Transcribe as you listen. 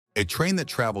a train that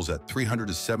travels at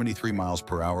 373 miles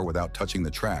per hour without touching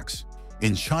the tracks.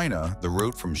 In China, the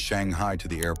route from Shanghai to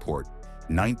the airport,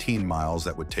 19 miles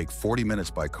that would take 40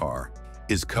 minutes by car,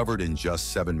 is covered in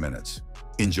just 7 minutes.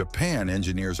 In Japan,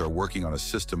 engineers are working on a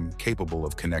system capable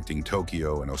of connecting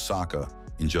Tokyo and Osaka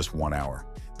in just 1 hour.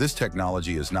 This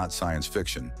technology is not science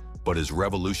fiction, but is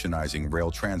revolutionizing rail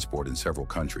transport in several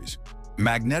countries.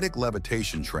 Magnetic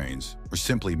levitation trains, or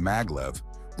simply maglev,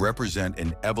 represent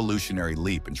an evolutionary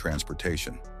leap in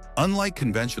transportation. Unlike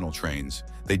conventional trains,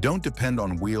 they don't depend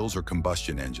on wheels or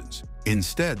combustion engines.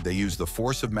 Instead, they use the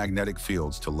force of magnetic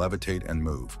fields to levitate and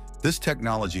move. This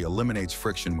technology eliminates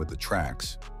friction with the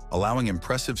tracks, allowing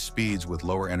impressive speeds with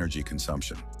lower energy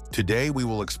consumption. Today, we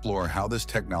will explore how this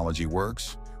technology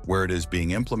works, where it is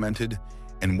being implemented,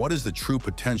 and what is the true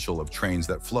potential of trains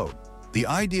that float. The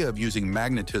idea of using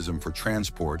magnetism for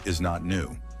transport is not new.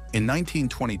 In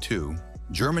 1922,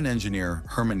 German engineer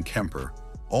Hermann Kemper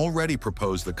already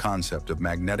proposed the concept of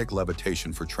magnetic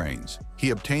levitation for trains. He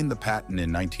obtained the patent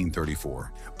in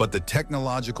 1934, but the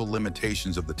technological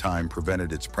limitations of the time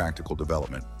prevented its practical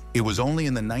development. It was only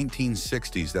in the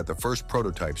 1960s that the first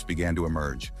prototypes began to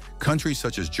emerge. Countries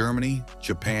such as Germany,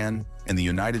 Japan, and the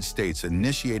United States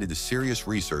initiated serious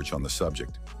research on the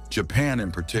subject. Japan,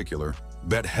 in particular,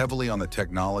 bet heavily on the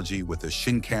technology with the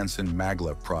Shinkansen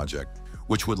maglev project,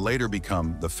 which would later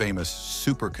become the famous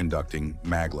superconducting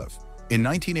maglev. In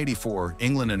 1984,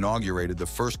 England inaugurated the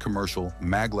first commercial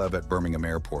maglev at Birmingham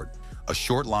Airport, a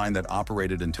short line that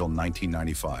operated until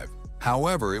 1995.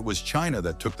 However, it was China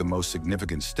that took the most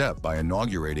significant step by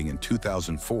inaugurating in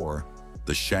 2004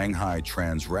 the Shanghai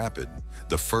Trans-Rapid,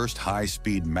 the first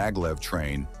high-speed maglev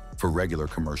train for regular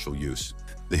commercial use.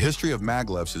 The history of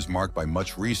maglevs is marked by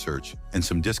much research and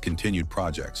some discontinued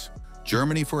projects.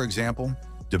 Germany, for example,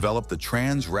 developed the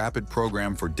Trans-Rapid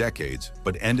program for decades,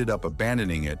 but ended up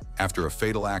abandoning it after a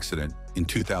fatal accident in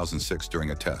 2006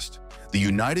 during a test. The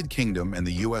United Kingdom and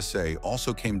the USA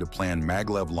also came to plan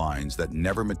maglev lines that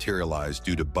never materialized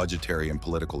due to budgetary and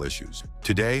political issues.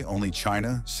 Today, only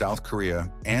China, South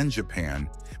Korea, and Japan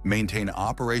maintain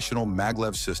operational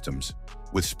maglev systems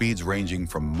with speeds ranging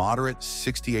from moderate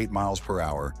 68 miles per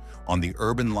hour on the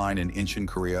urban line in Incheon,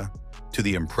 Korea, to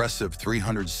the impressive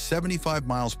 375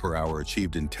 miles per hour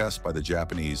achieved in tests by the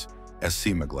Japanese SC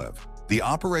maglev. The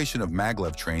operation of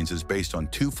maglev trains is based on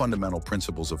two fundamental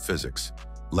principles of physics: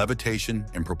 levitation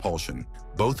and propulsion,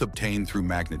 both obtained through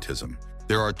magnetism.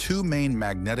 There are two main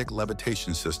magnetic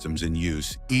levitation systems in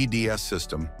use: EDS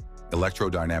system,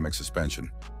 electrodynamic suspension.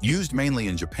 Used mainly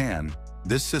in Japan,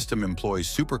 this system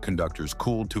employs superconductors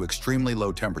cooled to extremely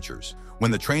low temperatures.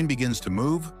 When the train begins to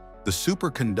move, the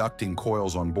superconducting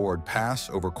coils on board pass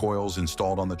over coils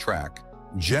installed on the track,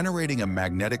 generating a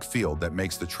magnetic field that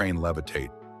makes the train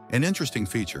levitate. An interesting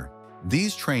feature: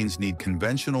 these trains need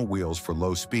conventional wheels for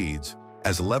low speeds,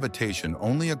 as levitation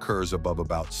only occurs above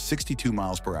about 62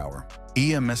 miles per hour.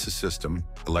 EMS system,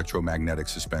 electromagnetic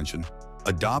suspension,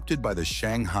 adopted by the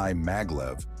Shanghai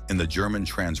maglev in the German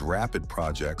Trans-Rapid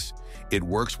projects, it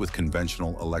works with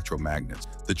conventional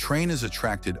electromagnets. The train is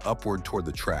attracted upward toward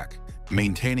the track,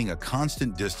 maintaining a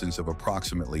constant distance of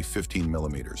approximately 15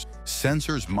 millimeters.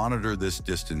 Sensors monitor this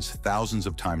distance thousands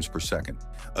of times per second,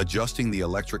 adjusting the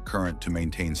electric current to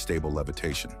maintain stable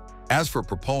levitation. As for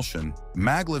propulsion,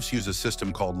 maglevs use a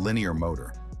system called linear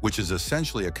motor, which is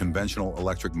essentially a conventional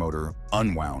electric motor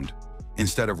unwound.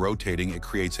 Instead of rotating, it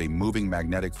creates a moving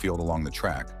magnetic field along the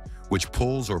track, which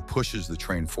pulls or pushes the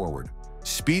train forward.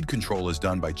 Speed control is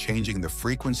done by changing the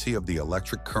frequency of the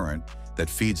electric current that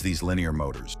feeds these linear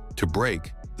motors. To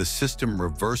brake, the system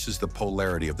reverses the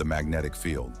polarity of the magnetic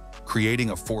field, creating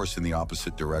a force in the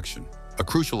opposite direction. A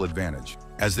crucial advantage: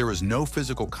 as there is no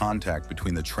physical contact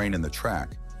between the train and the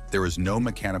track, there is no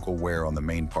mechanical wear on the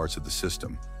main parts of the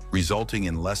system, resulting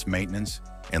in less maintenance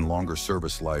and longer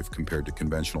service life compared to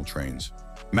conventional trains.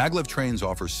 Maglev trains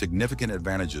offer significant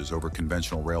advantages over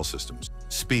conventional rail systems.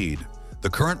 Speed: the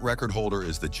current record holder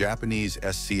is the Japanese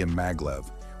SCM maglev,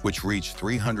 which reached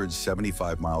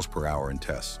 375 miles per hour in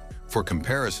tests. For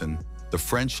comparison, the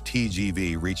French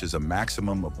TGV reaches a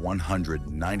maximum of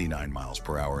 199 miles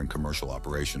per hour in commercial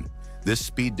operation. This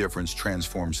speed difference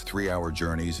transforms 3-hour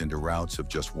journeys into routes of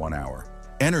just 1 hour.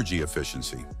 Energy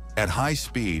efficiency: at high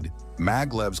speed,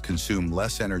 maglevs consume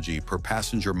less energy per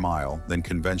passenger mile than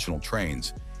conventional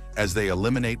trains, as they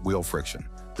eliminate wheel friction.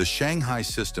 The Shanghai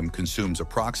system consumes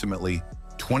approximately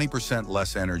 20%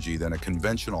 less energy than a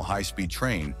conventional high-speed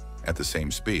train at the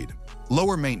same speed.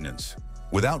 Lower maintenance: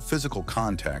 without physical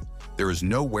contact, there is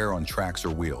no wear on tracks or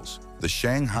wheels. The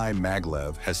Shanghai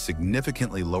maglev has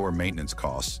significantly lower maintenance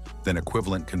costs than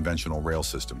equivalent conventional rail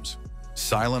systems.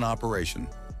 Silent operation: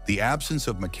 The absence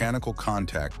of mechanical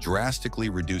contact drastically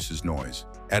reduces noise.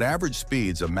 At average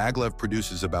speeds, a maglev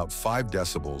produces about 5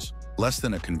 decibels, less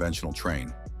than a conventional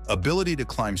train. Ability to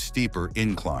climb steeper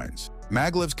inclines.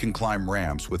 Maglevs can climb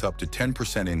ramps with up to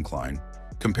 10% incline,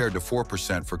 compared to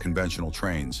 4% for conventional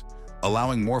trains,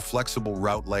 allowing more flexible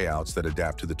route layouts that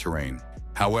adapt to the terrain.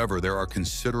 However, there are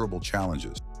considerable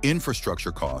challenges.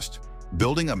 Infrastructure cost.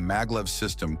 Building a maglev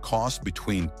system costs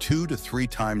between 2 to 3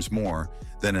 times more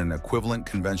than an equivalent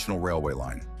conventional railway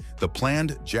line. The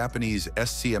planned Japanese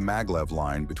SCA maglev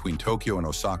line between Tokyo and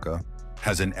Osaka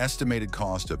has an estimated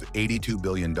cost of $82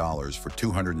 billion for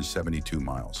 272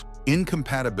 miles.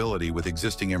 Incompatibility with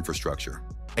existing infrastructure.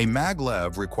 A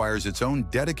maglev requires its own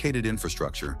dedicated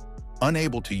infrastructure,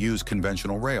 unable to use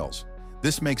conventional rails.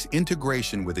 This makes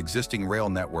integration with existing rail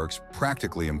networks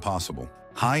practically impossible.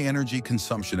 High energy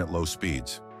consumption at low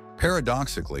speeds.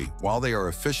 Paradoxically, while they are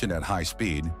efficient at high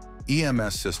speed,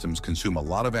 EMS systems consume a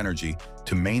lot of energy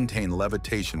to maintain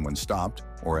levitation when stopped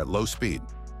or at low speed.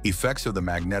 Effects of the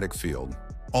magnetic field.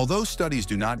 Although studies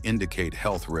do not indicate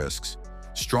health risks,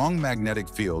 strong magnetic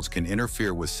fields can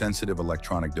interfere with sensitive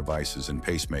electronic devices and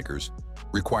pacemakers,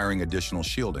 requiring additional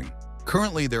shielding.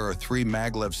 Currently, there are 3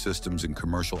 maglev systems in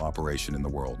commercial operation in the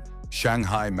world.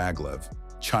 Shanghai Maglev,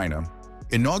 China.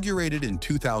 Inaugurated in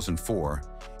 2004,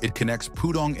 it connects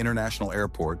Pudong International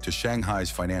Airport to Shanghai's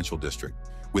financial district.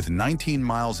 With 19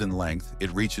 miles in length,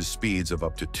 it reaches speeds of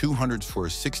up to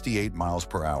 268 miles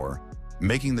per hour,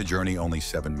 making the journey only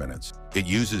 7 minutes. It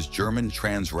uses German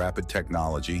Transrapid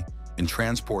technology and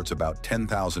transports about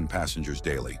 10,000 passengers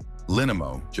daily.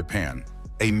 Linamo, Japan.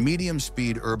 A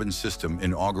medium-speed urban system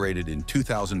inaugurated in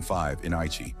 2005 in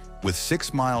Aichi. With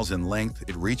 6 miles in length,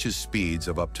 it reaches speeds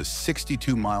of up to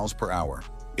 62 miles per hour.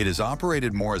 It is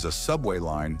operated more as a subway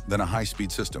line than a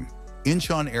high-speed system.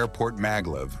 Incheon Airport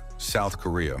Maglev, South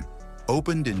Korea.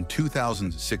 Opened in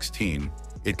 2016,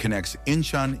 it connects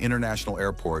Incheon International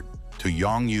Airport to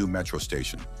Yongju Metro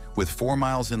Station. With 4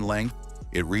 miles in length,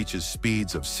 it reaches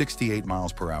speeds of 68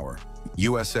 miles per hour.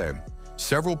 USA.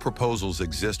 Several proposals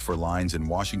exist for lines in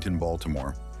Washington,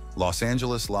 Baltimore, Los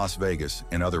Angeles, Las Vegas,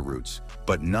 and other routes,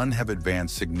 but none have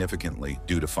advanced significantly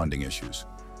due to funding issues.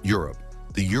 Europe.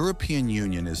 The European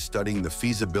Union is studying the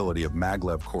feasibility of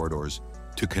maglev corridors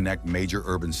to connect major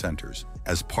urban centers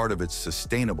as part of its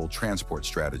sustainable transport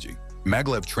strategy.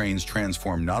 Maglev trains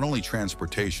transform not only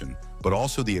transportation, but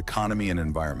also the economy and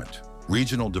environment.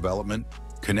 Regional development.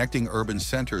 Connecting urban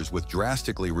centers with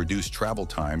drastically reduced travel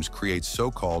times creates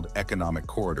so-called economic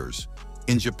corridors.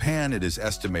 In Japan, it is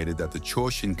estimated that the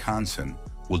Chōshin Shinkansen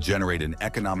will generate an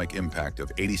economic impact of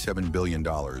 $87 billion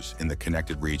in the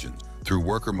connected regions through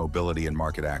worker mobility and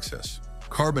market access.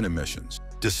 Carbon emissions.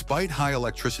 Despite high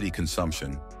electricity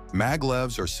consumption,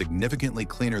 maglevs are significantly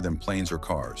cleaner than planes or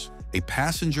cars. A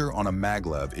passenger on a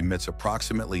maglev emits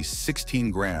approximately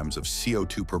 16 grams of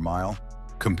CO2 per mile,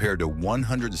 compared to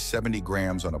 170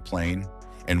 grams on a plane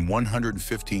and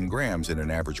 115 grams in an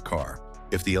average car.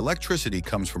 If the electricity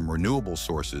comes from renewable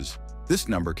sources, this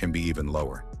number can be even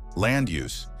lower. Land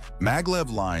use.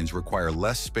 Maglev lines require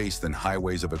less space than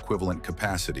highways of equivalent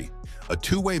capacity. A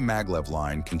 2-way maglev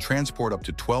line can transport up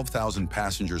to 12,000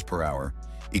 passengers per hour,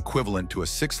 equivalent to a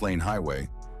 6-lane highway,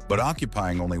 but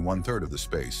occupying only 1/3 of the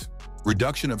space.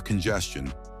 Reduction of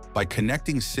congestion. By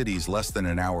connecting cities less than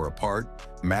an hour apart,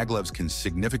 maglevs can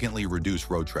significantly reduce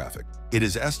road traffic. It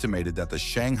is estimated that the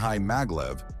Shanghai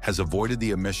Maglev has avoided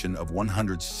the emission of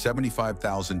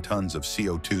 175,000 tons of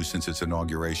CO2 since its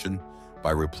inauguration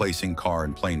by replacing car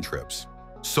and plane trips.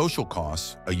 Social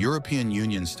costs. A European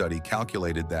Union study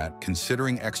calculated that,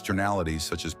 considering externalities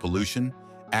such as pollution,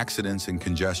 accidents, and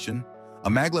congestion, a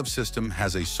maglev system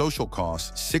has a social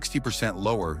cost 60%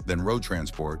 lower than road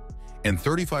transport and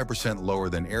 35% lower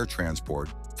than air transport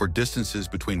for distances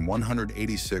between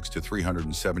 186 to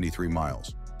 373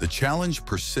 miles. The challenge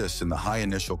persists in the high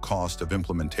initial cost of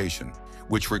implementation,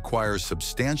 which requires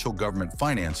substantial government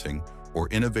financing or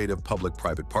innovative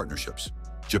public-private partnerships.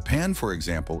 Japan, for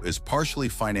example, is partially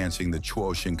financing the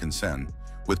Chōshin Shinkansen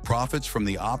with profits from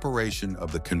the operation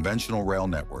of the conventional rail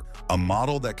network, a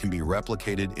model that can be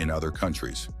replicated in other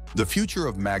countries. The future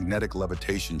of magnetic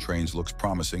levitation trains looks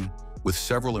promising, with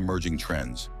several emerging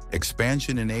trends.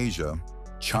 Expansion in Asia,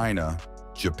 China,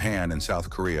 Japan, and South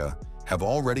Korea have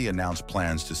already announced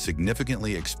plans to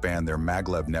significantly expand their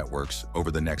maglev networks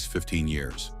over the next 15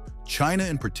 years. China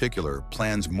in particular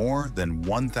plans more than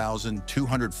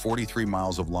 1,243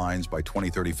 miles of lines by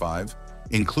 2035,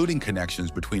 including connections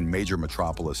between major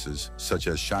metropolises such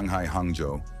as Shanghai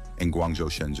Hangzhou and Guangzhou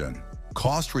Shenzhen.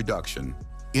 Cost reduction.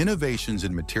 Innovations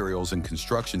in materials and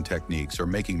construction techniques are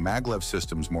making maglev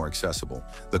systems more accessible.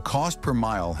 The cost per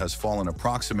mile has fallen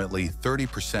approximately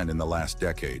 30% in the last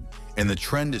decade, and the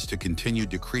trend is to continue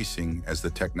decreasing as the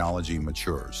technology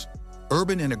matures.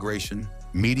 Urban integration,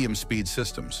 medium-speed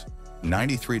systems,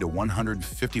 93 to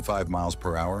 155 miles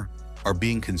per hour, are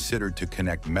being considered to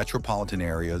connect metropolitan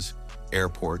areas,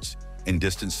 airports, and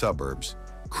distant suburbs,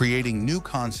 creating new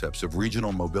concepts of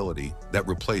regional mobility that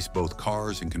replace both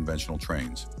cars and conventional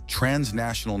trains.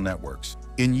 Transnational networks.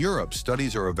 In Europe,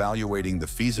 studies are evaluating the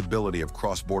feasibility of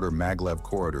cross-border maglev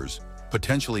corridors,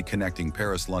 potentially connecting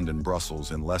Paris, London,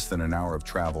 Brussels in less than an hour of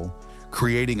travel,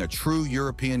 creating a true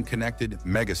European connected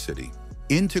megacity.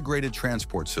 Integrated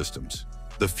transport systems.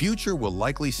 The future will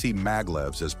likely see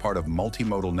maglevs as part of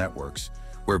multimodal networks,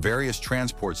 where various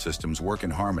transport systems work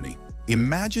in harmony.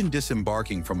 Imagine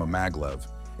disembarking from a maglev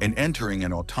and entering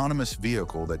an autonomous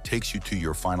vehicle that takes you to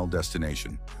your final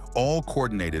destination, all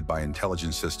coordinated by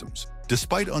intelligent systems.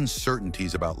 Despite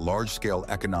uncertainties about large-scale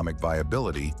economic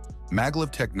viability,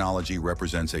 maglev technology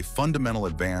represents a fundamental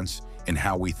advance in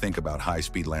how we think about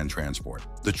high-speed land transport.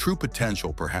 The true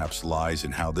potential perhaps lies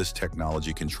in how this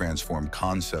technology can transform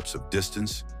concepts of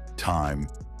distance, time,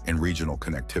 and regional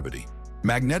connectivity.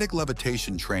 Magnetic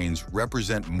levitation trains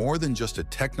represent more than just a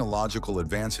technological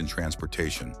advance in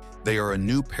transportation. They are a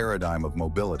new paradigm of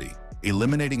mobility.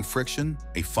 Eliminating friction,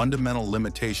 a fundamental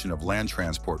limitation of land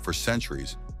transport for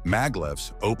centuries,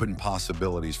 maglevs open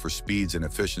possibilities for speeds and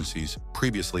efficiencies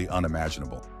previously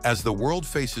unimaginable. As the world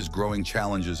faces growing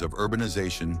challenges of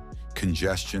urbanization,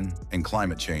 congestion, and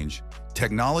climate change,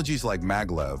 technologies like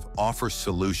maglev offer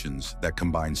solutions that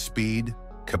combine speed,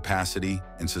 capacity,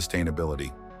 and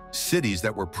sustainability. Cities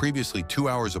that were previously 2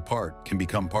 hours apart can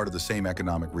become part of the same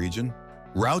economic region.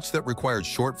 Routes that required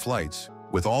short flights,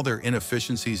 with all their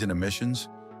inefficiencies and emissions,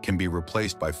 can be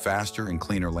replaced by faster and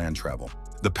cleaner land travel.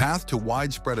 The path to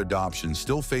widespread adoption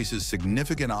still faces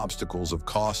significant obstacles of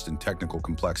cost and technical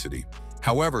complexity.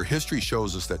 However, history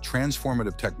shows us that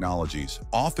transformative technologies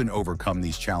often overcome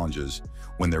these challenges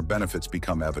when their benefits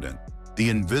become evident. The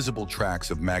invisible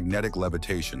tracks of magnetic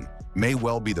levitation may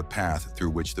well be the path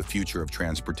through which the future of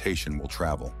transportation will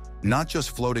travel, not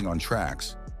just floating on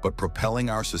tracks, but propelling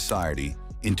our society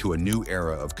into a new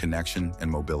era of connection and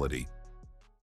mobility.